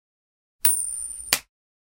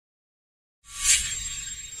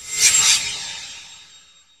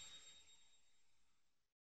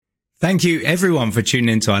Thank you everyone for tuning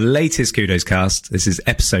into our latest Kudos Cast. This is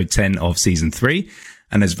episode 10 of season 3.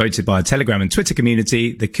 And as voted by our Telegram and Twitter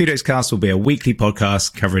community, the Kudos Cast will be a weekly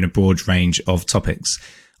podcast covering a broad range of topics.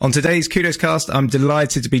 On today's Kudos Cast, I'm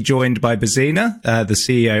delighted to be joined by Berzina, the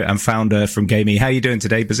CEO and founder from Gamee. How are you doing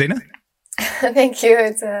today, Berzina? Thank you.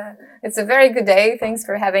 It's a very good day. Thanks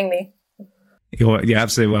for having me. You're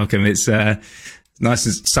absolutely welcome. It's nice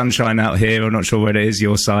as sunshine out here. I'm not sure where it is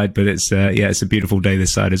your side, but it's a beautiful day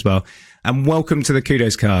this side as well. And welcome to the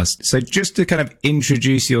Kudos Cast. So just to kind of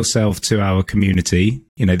introduce yourself to our community,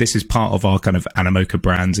 this is part of our kind of Animoca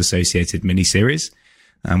Brands associated mini-series,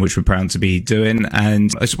 which we're proud to be doing.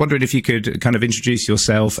 And I was wondering if you could kind of introduce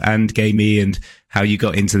yourself and Gamee and how you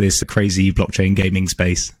got into this crazy blockchain gaming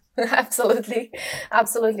space. Absolutely.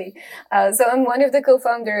 So I'm one of the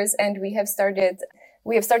co-founders, and we have started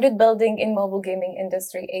building in mobile gaming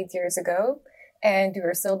industry 8 years ago, and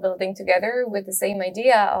we're still building together with the same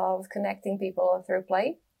idea of connecting people through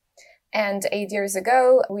play. And 8 years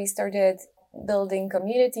ago, we started building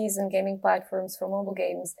communities and gaming platforms for mobile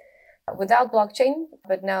games without blockchain,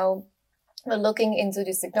 but now we're looking into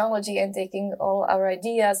this technology and taking all our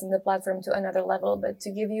ideas and the platform to another level. But to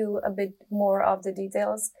give you a bit more of the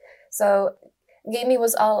details, so Gamee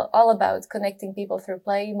was all about connecting people through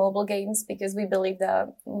play, mobile games, because we believe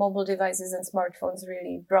that mobile devices and smartphones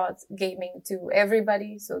really brought gaming to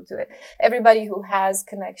everybody. So to everybody who has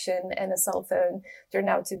connection and a cell phone turned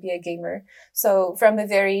out to be a gamer. So from a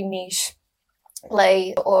very niche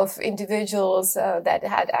play of individuals that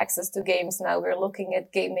had access to games, now we're looking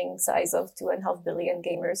at gaming size of 2.5 billion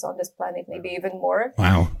gamers on this planet, maybe even more.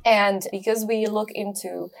 Wow. And because we look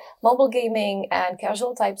into mobile gaming and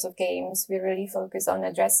casual types of games, we really focus on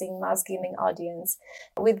addressing mass gaming audience.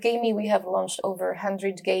 With Gamee, we have launched over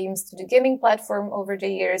 100 games to the gaming platform over the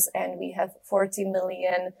years, and we have 40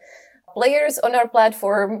 million players on our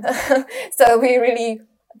platform. So we really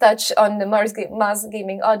touch on the mass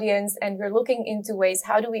gaming audience, and we're looking into ways,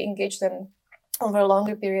 how do we engage them over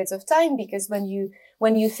longer periods of time? Because when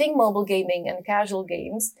you think mobile gaming and casual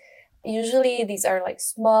games, usually these are like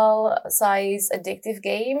small size addictive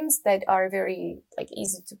games that are very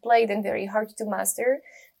easy to play, then very hard to master.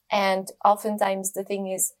 And oftentimes the thing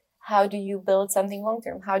is, how do you build something long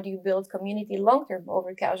term? How do you build community long term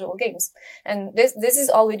over casual games? And this is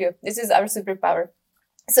all we do. This is our superpower.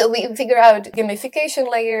 So we figure out gamification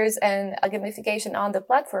layers and a gamification on the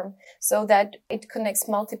platform so that it connects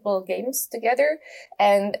multiple games together,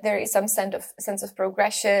 and there is some sense of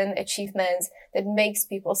progression, achievements that makes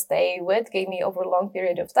people stay with Gamee over a long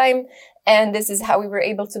period of time. And this is how we were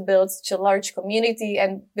able to build such a large community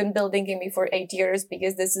and been building Gamee for 8 years,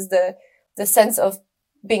 because this is the sense of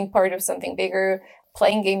being part of something bigger,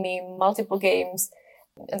 playing Gamee, multiple games,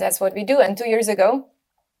 and that's what we do. And 2 years ago,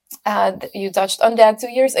 you touched on that. 2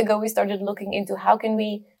 years ago, we started looking into how can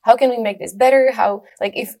we make this better? How,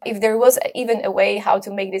 if there was even a way how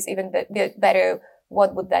to make this even better,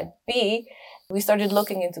 what would that be? We started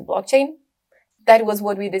looking into blockchain. That was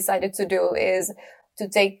what we decided to do, is to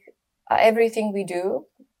take everything we do,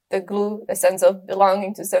 the glue, the sense of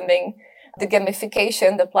belonging to something, the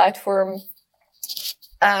gamification, the platform,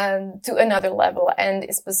 to another level. And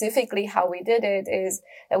specifically how we did it is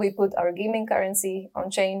that we put our gaming currency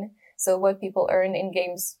on chain. So what people earn in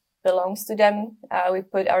games belongs to them. We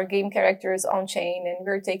put our game characters on chain, and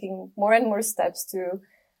we're taking more and more steps to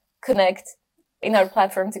connect in our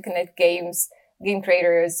platform, to connect games, game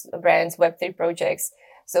creators, brands, Web3 projects.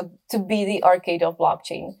 So to be the arcade of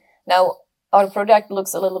blockchain. Now, our product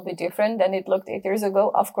looks a little bit different than it looked 8 years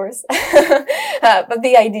ago, of course. But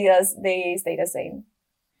the ideas, they stay the same.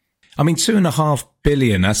 I mean, 2.5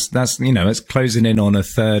 billion, that's closing in on a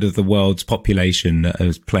third of the world's population that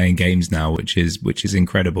is playing games now, which is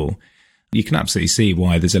incredible. You can absolutely see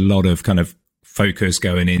why there's a lot of kind of focus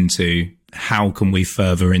going into how can we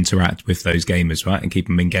further interact with those gamers, right? And keep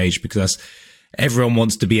them engaged, because everyone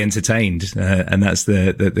wants to be entertained. And that's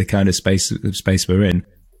the kind of space we're in.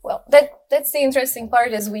 Well, that's the interesting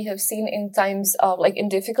part, as we have seen in times of in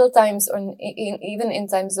difficult times, or even in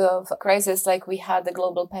times of crisis, like we had the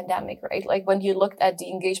global pandemic, right? Like when you looked at the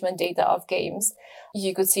engagement data of games,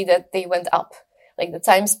 you could see that they went up, like the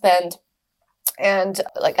time spent and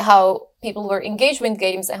like how people were engaged with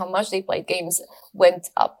games and how much they played games went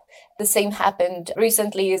up. The same happened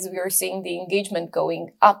recently, as we are seeing the engagement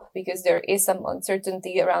going up, because there is some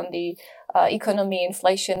uncertainty around the economy,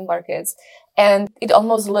 inflation, markets. And it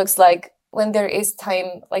almost looks like when there is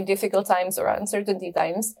time, like difficult times or uncertainty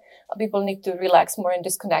times, people need to relax more and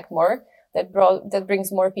disconnect more. that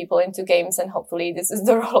brings more people into games. And hopefully this is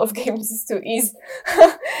the role of games, is to ease,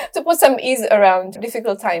 to put some ease around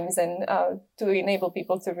difficult times and to enable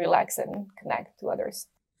people to relax and connect to others.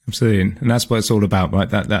 Absolutely, and that's what it's all about, right?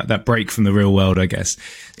 That break from the real world, I guess.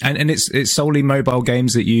 And it's solely mobile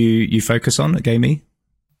games that you focus on at GameE?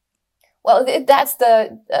 Well, that's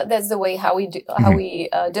the way how we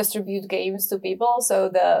distribute games to people. So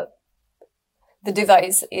the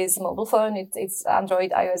device is mobile phone. It's Android,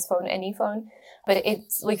 iOS phone, any phone, but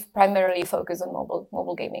it's like primarily focused on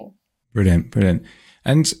mobile gaming. Brilliant.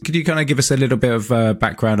 And could you kind of give us a little bit of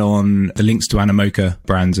background on the links to Animoca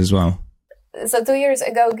Brands as well? So 2 years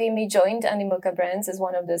ago, GameE joined Animoca Brands as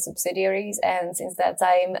one of the subsidiaries, and since that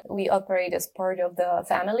time, we operate as part of the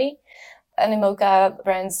family. Animoca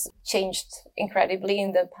Brands changed incredibly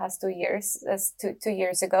in the past 2 years. As 2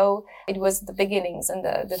 years ago, it was the beginnings and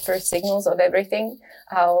the first signals of everything,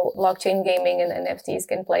 how blockchain gaming and NFTs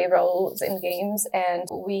can play roles in games. And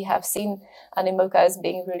we have seen Animoca as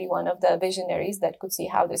being really one of the visionaries that could see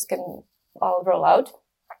how this can all roll out.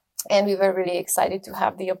 And we were really excited to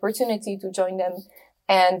have the opportunity to join them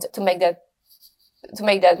and to make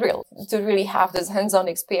that real, to really have this hands-on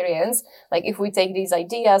experience. Like if we take these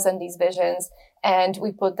ideas and these visions and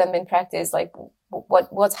we put them in practice, like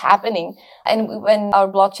what's happening. And when our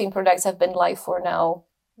blockchain products have been live for now,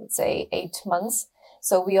 let's say 8 months,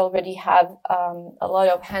 so we already have a lot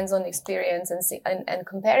of hands-on experience and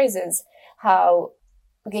comparisons how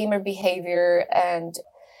gamer behavior and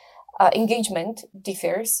engagement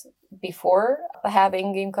differs before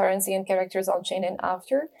having game currency and characters on chain and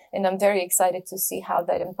after. And I'm very excited to see how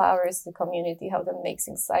that empowers the community, how that makes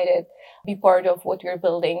excited be part of what we're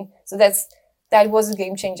building. So that was a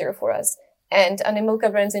game changer for us. And Animoca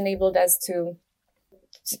Brands enabled us to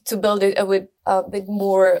build it with a bit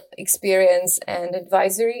more experience and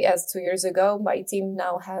advisory, as 2 years ago, my team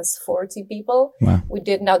now has 40 people. Wow. We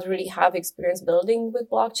did not really have experience building with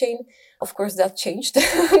blockchain. Of course, that changed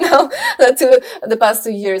now. The past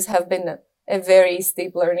 2 years have been a very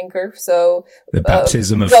steep learning curve. So the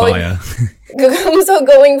baptism of fire. So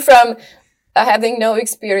going from having no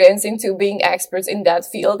experience into being experts in that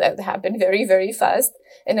field, that happened very, very fast.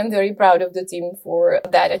 And I'm very proud of the team for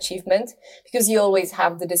that achievement, because you always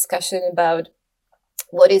have the discussion about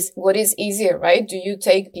what is easier, right? Do you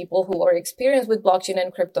take people who are experienced with blockchain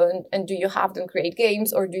and crypto and do you have them create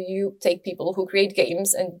games, or do you take people who create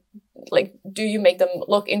games and like, do you make them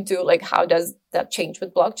look into like, how does that change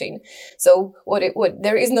with blockchain? So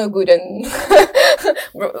there is no good and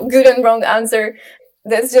good and wrong answer.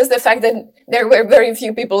 That's just the fact that there were very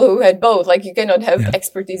few people who had both. Like you cannot have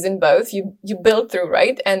expertise in both. You build through,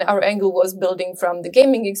 right? And our angle was building from the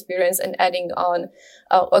gaming experience and adding on,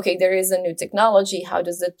 okay, there is a new technology. How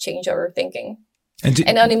does that change our thinking? And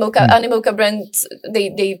Animoca Brands,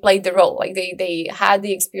 they played the role. Like they had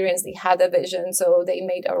the experience, they had the vision, so they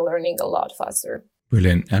made our learning a lot faster.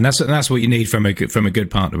 Brilliant. And that's what you need from a good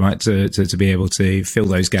partner, right? To be able to fill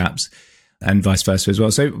those gaps. And vice versa as well.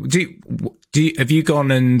 So have you gone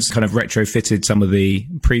and kind of retrofitted some of the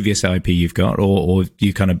previous IP you've got, or do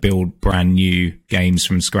you kind of build brand new games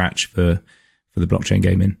from scratch for the blockchain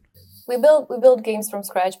gaming? We build games from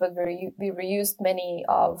scratch, but we reused many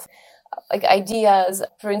of like ideas,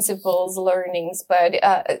 principles, learnings. But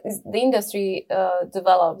the industry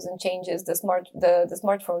develops and changes. The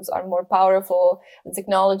smartphones are more powerful. The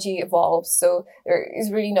technology evolves. So there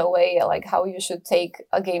is really no way like how you should take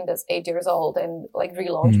a game that's 8 years old and like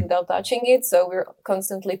relaunch without touching it. So we're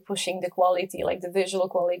constantly pushing the quality, like the visual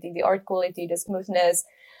quality, the art quality, the smoothness,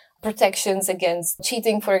 protections against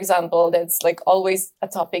cheating, for example. That's like always a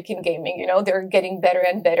topic in gaming. You know, they're getting better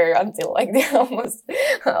and better until like they're almost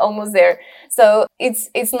there. So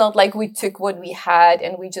it's not like we took what we had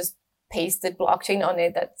and we just pasted blockchain on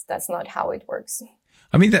it. That's not how it works.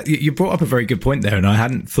 I mean, that you brought up a very good point there, and I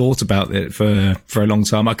hadn't thought about it for a long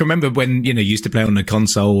time. I can remember when, you used to play on a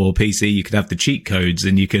console or PC, you could have the cheat codes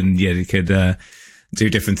and you could do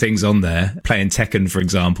different things on there, playing Tekken, for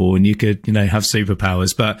example, and you could, have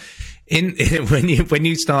superpowers. But when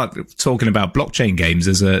you start talking about blockchain games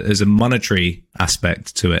as a monetary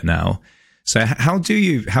aspect to it now, so how do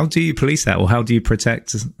you police that, or how do you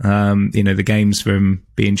protect, the games from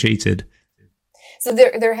being cheated? So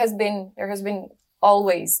there has been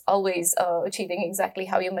always cheating, exactly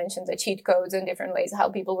how you mentioned the cheat codes and different ways, how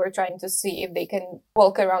people were trying to see if they can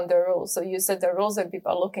walk around the rules. So you set the rules and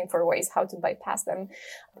people are looking for ways how to bypass them.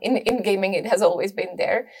 In gaming, it has always been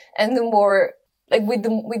there. And the more, like with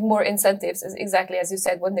more incentives, exactly as you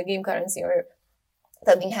said, when the game currency or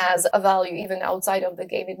something has a value even outside of the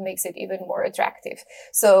game, it makes it even more attractive.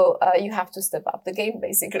 So you have to step up the game,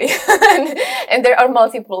 basically. And there are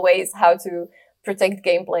multiple ways how to protect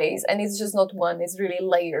gameplays, and it's just not one, it's really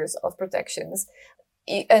layers of protections.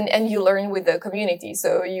 And you learn with the community.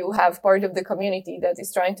 So you have part of the community that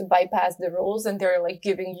is trying to bypass the rules, and they're like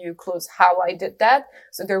giving you clues how I did that.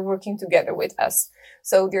 So they're working together with us.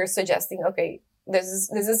 So they're suggesting, okay, this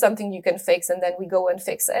is something you can fix, and then we go and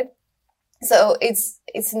fix it. So it's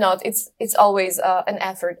always an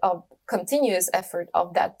effort of continuous effort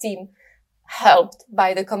of that team, helped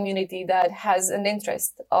by the community that has an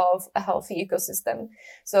interest of a healthy ecosystem.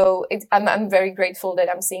 So I'm very grateful that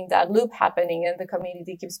I'm seeing that loop happening, and the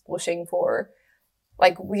community keeps pushing for,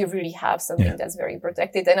 like, we really have something that's very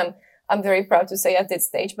protected. And I'm very proud to say at this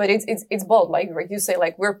stage, but it's bold. Like you say,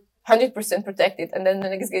 like, we're 100% protected, and then the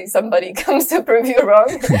next day somebody comes to prove you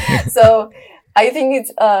wrong. So I think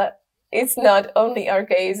it's not only our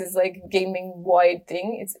case, it's like gaming wide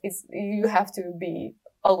thing. It's you have to be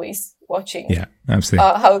always watching absolutely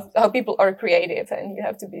how people are creative, and you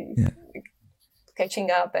have to be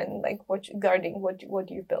catching up and like guarding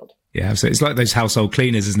what you build. Yeah, so it's like those household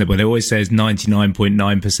cleaners, isn't it? Where it always says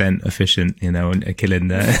 99.9% efficient, and killing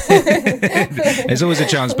there's always a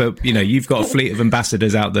chance, but you've got a fleet of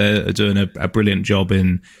ambassadors out there doing a brilliant job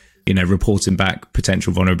in reporting back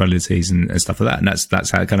potential vulnerabilities and stuff like that. And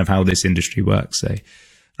that's how this industry works. So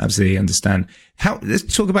absolutely understand.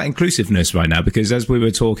 Let's talk about inclusiveness right now, because as we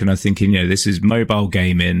were talking, I think, this is mobile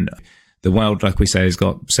gaming. The world, like we say, has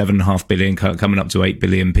got 7.5 billion, coming up to 8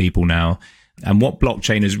 billion people now. And what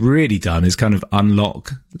blockchain has really done is kind of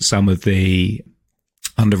unlock some of the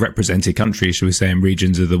underrepresented countries, shall we say, and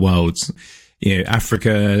regions of the world.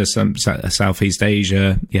 Africa, some Southeast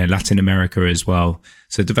Asia, Latin America as well.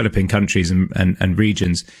 So developing countries and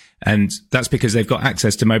regions. And that's because they've got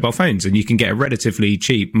access to mobile phones, and you can get a relatively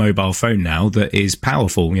cheap mobile phone now that is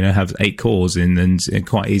powerful, have 8 cores and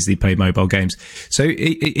quite easily play mobile games. So are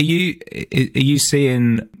you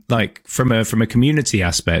seeing, like, from a community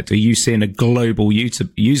aspect, are you seeing a global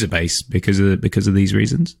user base because of these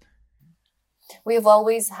reasons? We've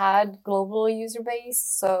always had global user base.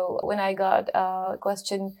 So when I got a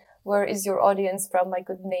question, where is your audience from? I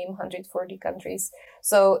could name 140 countries.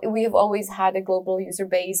 So we have always had a global user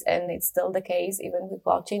base, and it's still the case even with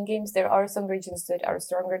blockchain games. There are some regions that are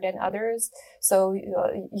stronger than others. So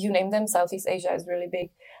you name them. Southeast Asia is really big,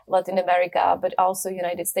 Latin America, but also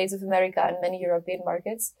United States of America and many European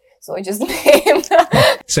markets. So I just named.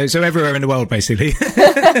 So everywhere in the world, basically.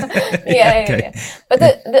 Yeah. But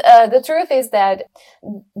the truth is that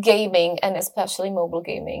gaming, and especially mobile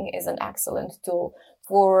gaming, is an excellent tool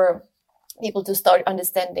for people to start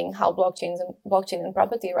understanding how blockchain and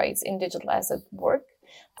property rights in digital assets work.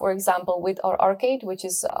 For example, with our Arcade, which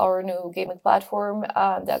is our new gaming platform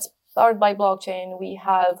that's powered by blockchain, we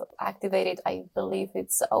have activated, I believe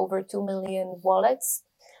it's over 2 million wallets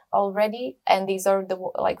already, and these are the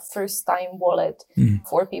first time wallet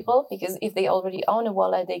for people, because if they already own a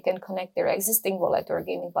wallet, they can connect their existing wallet to our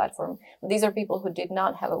gaming platform. But these are people who did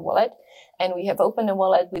not have a wallet, and we have opened a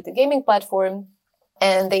wallet with the gaming platform,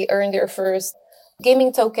 and they earn their first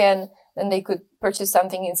gaming token. Then they could purchase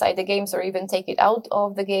something inside the games or even take it out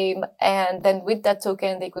of the game, and then with that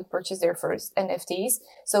token they could purchase their first NFTs.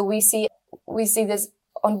 So we see this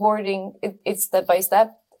onboarding. It's step by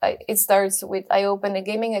step. It starts with, I open a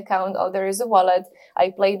gaming account. Oh, there is a wallet. I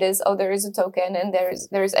play this. Oh, there is a token, and there's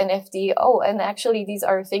NFT. Oh, and actually these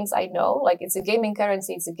are things I know. Like, it's a gaming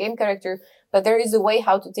currency. It's a game character, but there is a way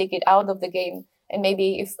how to take it out of the game. And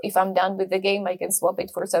maybe if I'm done with the game, I can swap it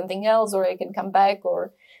for something else, or I can come back.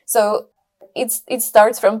 So it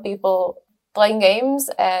starts from people playing games,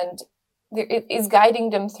 and it is guiding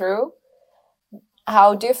them through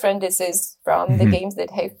how different this is from the games that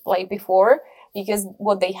they've played before, because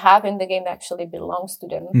what they have in the game actually belongs to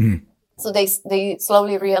them. So they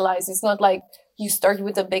slowly realize it's not like you start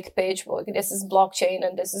with a big page, well, this is blockchain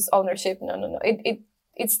and this is ownership. No.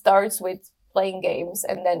 It starts with playing games,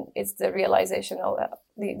 and then it's the realization,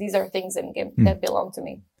 these are things in game that belong to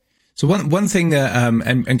me. So one thing that,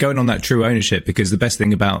 and going on that true ownership, because the best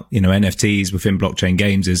thing about, NFTs within blockchain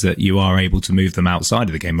games is that you are able to move them outside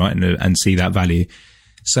of the game, right? And see that value.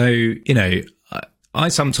 So, I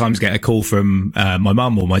sometimes get a call from my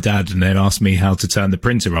mum or my dad, and they'll ask me how to turn the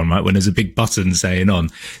printer on, right, when there's a big button saying on.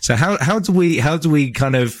 So how do we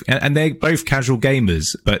kind of, and they're both casual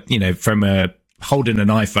gamers, but from holding an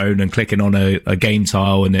iPhone and clicking on a game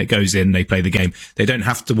tile and it goes in, they play the game. They don't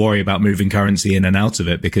have to worry about moving currency in and out of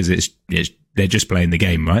it, because they're just playing the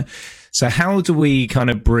game, right? So how do we kind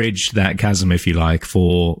of bridge that chasm, if you like,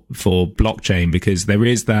 for blockchain? Because there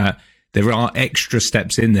is that there are extra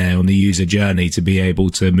steps in there on the user journey to be able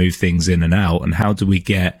to move things in and out. And how do we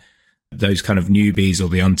get those kind of newbies or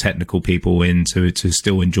the untechnical people in to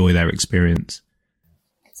still enjoy their experience?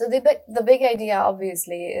 So the big idea,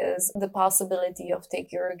 obviously, is the possibility of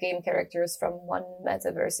take your game characters from one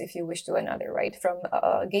metaverse, if you wish, to another, right? From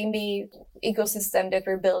a gaming ecosystem that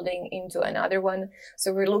we're building into another one.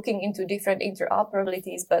 So we're looking into different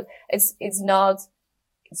interoperabilities, but it's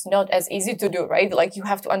not as easy to do, right? Like you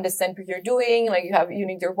have to understand what you're doing. Like you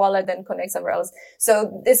need your wallet and connect somewhere else.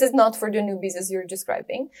 So this is not for the newbies as you're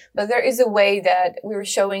describing, but there is a way that we're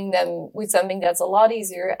showing them with something that's a lot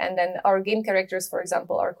easier. And then our game characters, for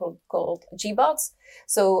example, are called G-bots.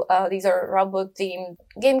 So these are robot themed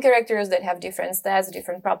game characters that have different stats,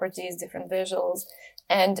 different properties, different visuals.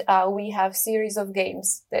 And we have series of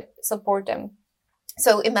games that support them.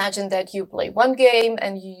 So imagine that you play one game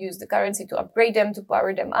and you use the currency to upgrade them, to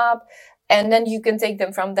power them up. And then you can take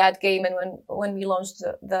them from that game. And when we launch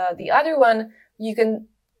the other one, you can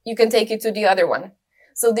take it to the other one.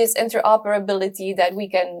 So this interoperability that we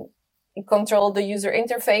can control the user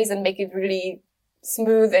interface and make it really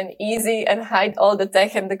smooth and easy and hide all the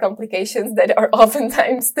tech and the complications that are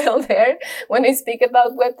oftentimes still there when we speak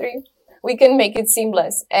about Web3. We can make it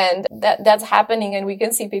seamless, and that's happening, and we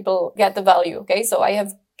can see people get the value. Okay. So I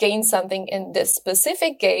have gained something in this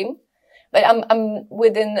specific game, but I'm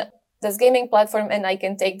within this gaming platform and I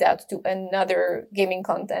can take that to another gaming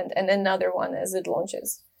content and another one as it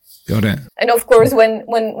launches. Got it. And of course, when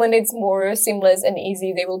it's more seamless and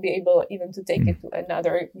easy, they will be able even to take it to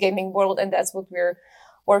another gaming world. And that's what we're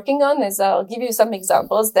working on. Is I'll give you some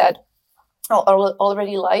examples that are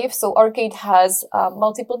already live. So Arcade has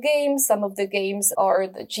multiple games. Some of the games are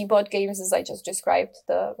the G-bot games, as I just described,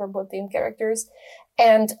 the robot themed characters.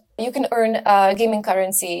 And you can earn gaming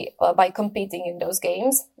currency by competing in those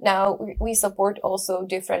games. Now, we support also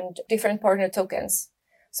different partner tokens.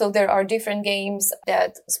 So there are different games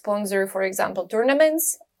that sponsor, for example,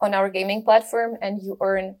 tournaments on our gaming platform, and you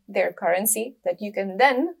earn their currency that you can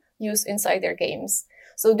then use inside their games.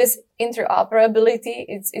 So this interoperability,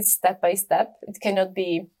 it's step by step. It cannot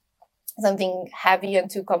be something heavy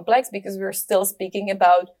and too complex because we're still speaking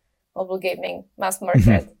about mobile gaming, mass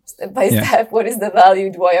market, step by step. What is the value?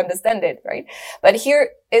 Do I understand it? Right. But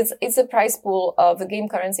here it's a prize pool of a game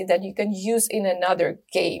currency that you can use in another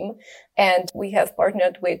game. And we have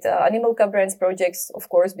partnered with Animoca Brands projects, of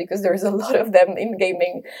course, because there's a lot of them in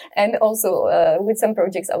gaming, and also with some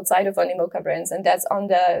projects outside of Animoca Brands. And that's on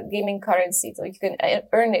the gaming currency. So you can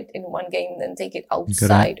earn it in one game, then take it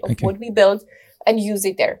outside of what we built and use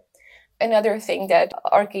it there. Another thing that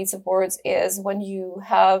Arcade supports is when you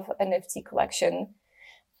have an NFT collection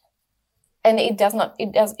and it's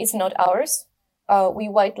not ours. We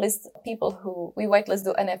whitelist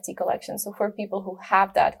the NFT collection. So for people who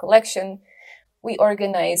have that collection, we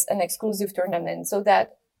organize an exclusive tournament. So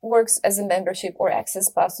that works as a membership or access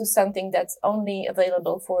pass to something that's only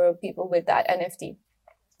available for people with that NFT.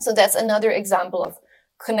 So that's another example of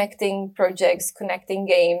connecting projects, connecting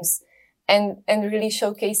games, and really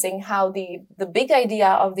showcasing how the big idea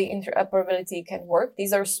of the interoperability can work.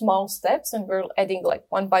 These are small steps, and we're adding like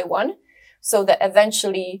one by one, so that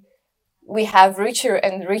eventually we have richer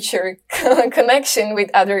and richer connection with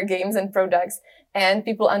other games and products, and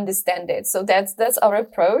people understand it. So that's our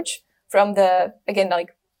approach from the, again,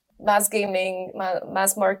 like mass gaming,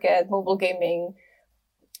 mass market, mobile gaming,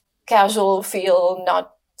 casual feel,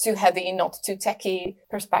 not too heavy, not too techy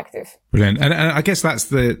perspective. Brilliant. And I guess that's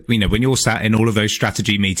when you're sat in all of those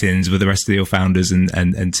strategy meetings with the rest of your founders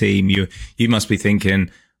and team, you must be thinking,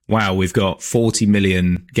 wow, we've got 40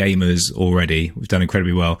 million gamers already. We've done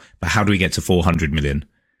incredibly well, but how do we get to 400 million?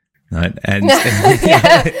 Right. And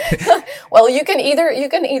well, you can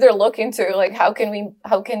either look into like how can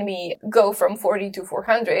we go from 40 to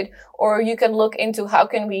 400, or you can look into how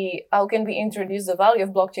can we introduce the value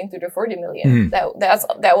of blockchain to the 40 million. That's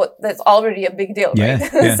already a big deal, right?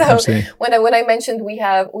 Yeah, so absolutely. when I mentioned we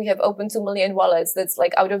have opened 2 million wallets, that's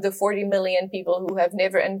like out of the 40 million people who have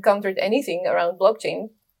never encountered anything around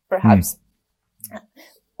blockchain, perhaps.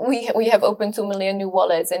 We have opened 2 million new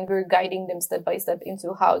wallets, and we're guiding them step by step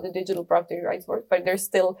into how the digital property rights work. But there's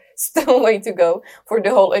still a way to go for the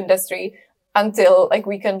whole industry until like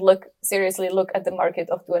we can seriously look at the market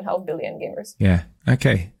of 2.5 billion gamers. Yeah.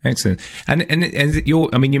 Okay. Excellent. And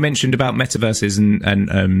you mentioned about metaverses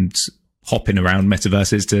and hopping around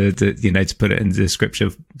metaverses to put it in a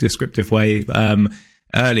descriptive way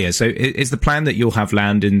earlier. So is the plan that you'll have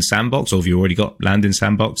land in Sandbox, or have you already got land in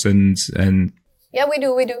Sandbox and Yeah, we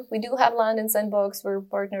do have land in Sandbox. We're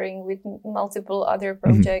partnering with multiple other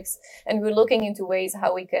projects, and we're looking into ways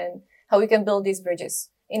how we can build these bridges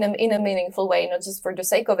in a meaningful way, not just for the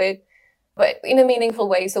sake of it, but in a meaningful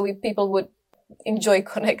way. So people would enjoy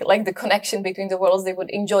the connection between the worlds. They would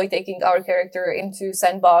enjoy taking our character into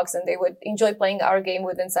Sandbox, and they would enjoy playing our game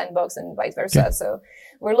within Sandbox, and vice versa. Yeah. So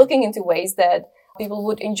we're looking into ways that people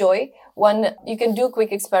would enjoy. One, you can do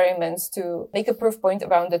quick experiments to make a proof point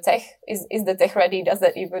around the tech. Is the tech ready? Does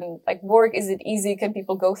that even work? Is it easy? Can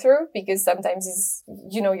people go through? Because sometimes it's,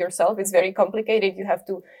 yourself, it's very complicated. You have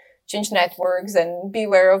to change networks and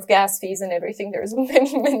beware of gas fees and everything. There's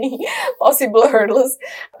many possible hurdles.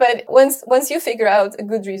 But once you figure out a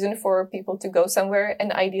good reason for people to go somewhere,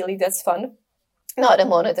 and ideally that's fun, not a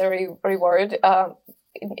monetary reward,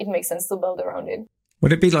 it makes sense to build around it.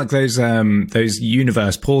 Would it be like those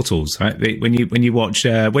universe portals, right? When you watch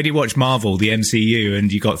Marvel, the MCU,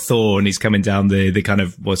 and you got Thor, and he's coming down the kind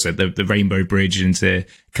of the Rainbow Bridge into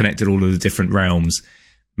connected all of the different realms.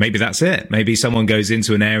 Maybe that's it. Maybe someone goes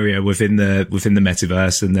into an area within the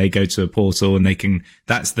metaverse, and they go to a portal, and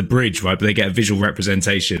that's the bridge, right? But they get a visual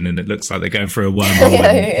representation, and it looks like they're going through a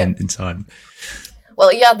wormhole in time.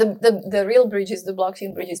 Well, yeah, the real bridges, the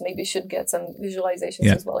blockchain bridges, maybe should get some visualizations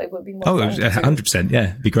as well. It would be more fun. 100%.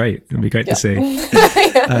 Yeah, it'd be great. It'd be great to see.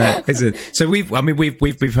 So we've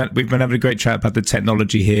been having a great chat about the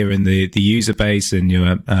technology here and the user base, and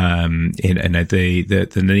the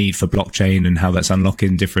need for blockchain and how that's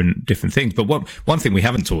unlocking different things. But one thing we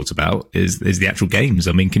haven't talked about is the actual games.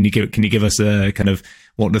 I mean, can you give us a kind of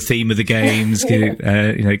what the theme of the games?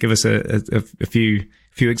 Give us a few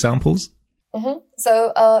examples. Mm-hmm.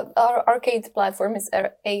 So our arcade platform is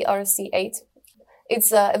ARC8.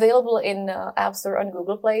 It's available in App Store and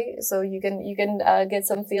Google Play, so you can get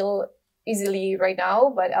some feel easily right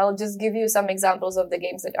now. But I'll just give you some examples of the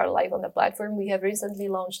games that are live on the platform. We have recently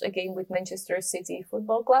launched a game with Manchester City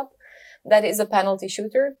Football Club. That is a penalty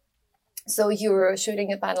shooter. So you're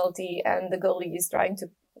shooting a penalty, and the goalie is trying to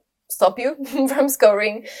stop you from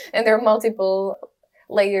scoring, and there are multiple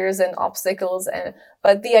layers and obstacles,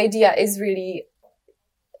 but the idea is really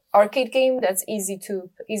arcade game that's easy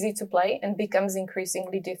to play and becomes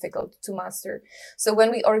increasingly difficult to master. So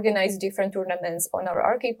when we organize different tournaments on our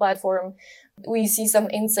arcade platform, we see some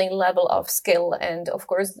insane level of skill. And of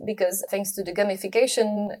course, because thanks to the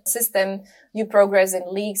gamification system, you progress in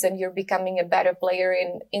leagues and you're becoming a better player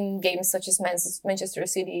in games such as Manchester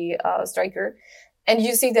City Striker. And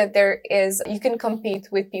you see that you can compete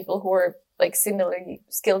with people who are similarly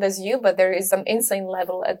skilled as you, but there is some insane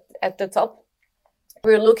level at the top.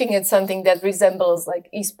 We're looking at something that resembles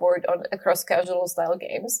esport across casual style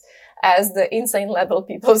games. As the insane level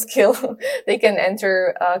people skill, they can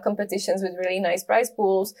enter competitions with really nice prize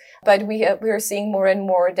pools. But we are seeing more and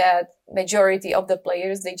more that majority of the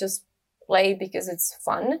players, they just play because it's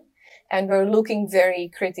fun. And we're looking very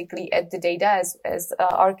critically at the data as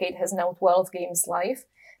Arcade has now 12 games live.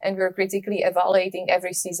 And we're critically evaluating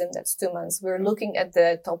every season. That's 2 months. We're looking at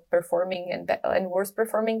the top performing and worst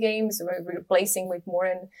performing games. We're replacing with more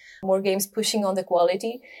and more games, pushing on the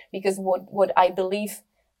quality, because what I believe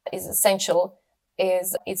is essential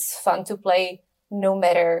is it's fun to play no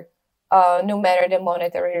matter the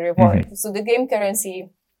monetary reward. Mm-hmm. So the game currency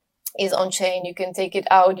is on chain. You can take it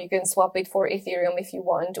out. You can swap it for Ethereum if you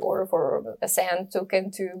want, or for a Sand token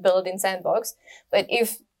to build in Sandbox. But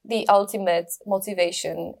if the ultimate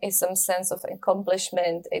motivation is some sense of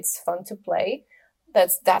accomplishment, it's fun to play,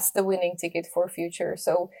 that's the winning ticket for future.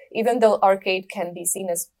 So even though arcade can be seen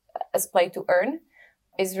as play to earn,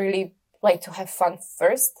 is really play to have fun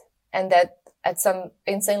first, and that at some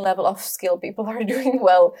insane level of skill people are doing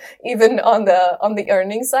well even on the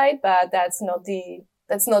earning side, but that's not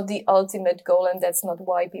the ultimate goal, and that's not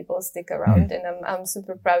why people stick around. Mm-hmm. And I'm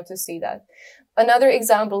super proud to see that. Another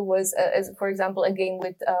example was, for example, a game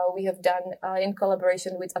we have done in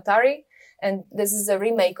collaboration with Atari, and this is a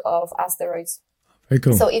remake of Asteroids. Very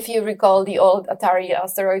cool. So if you recall the old Atari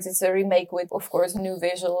Asteroids, it's a remake with, of course, new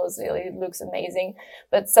visuals. It looks amazing,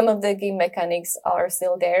 but some of the game mechanics are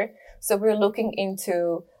still there. So we're looking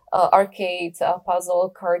into arcade,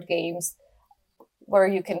 puzzle, card games, where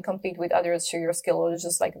you can compete with others, show your skill, or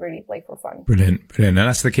just really play for fun. Brilliant. And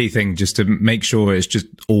that's the key thing, just to make sure it's just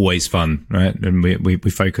always fun, right? And we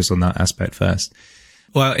focus on that aspect first.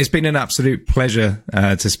 Well, it's been an absolute pleasure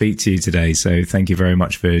to speak to you today. So thank you very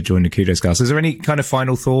much for joining the Kudos Cast. Is there any kind of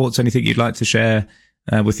final thoughts, anything you'd like to share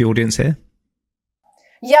with the audience here?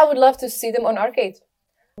 Yeah, I would love to see them on Arcade.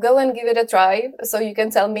 Go and give it a try, so you can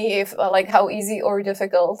tell me if how easy or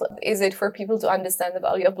difficult is it for people to understand the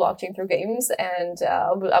value of blockchain through games. And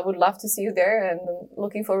I would love to see you there, and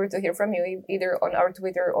looking forward to hear from you either on our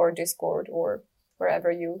Twitter or Discord or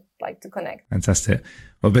wherever you like to connect. Fantastic.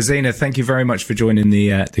 Well, Berzina, thank you very much for joining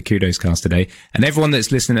the Kudos Cast today. And everyone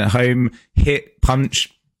that's listening at home, hit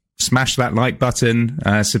punch, smash that like button,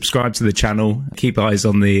 subscribe to the channel, keep eyes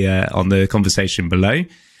on the conversation below.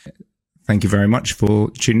 Thank you very much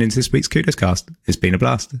for tuning into this week's Kudos Cast. It's been a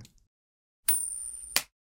blast.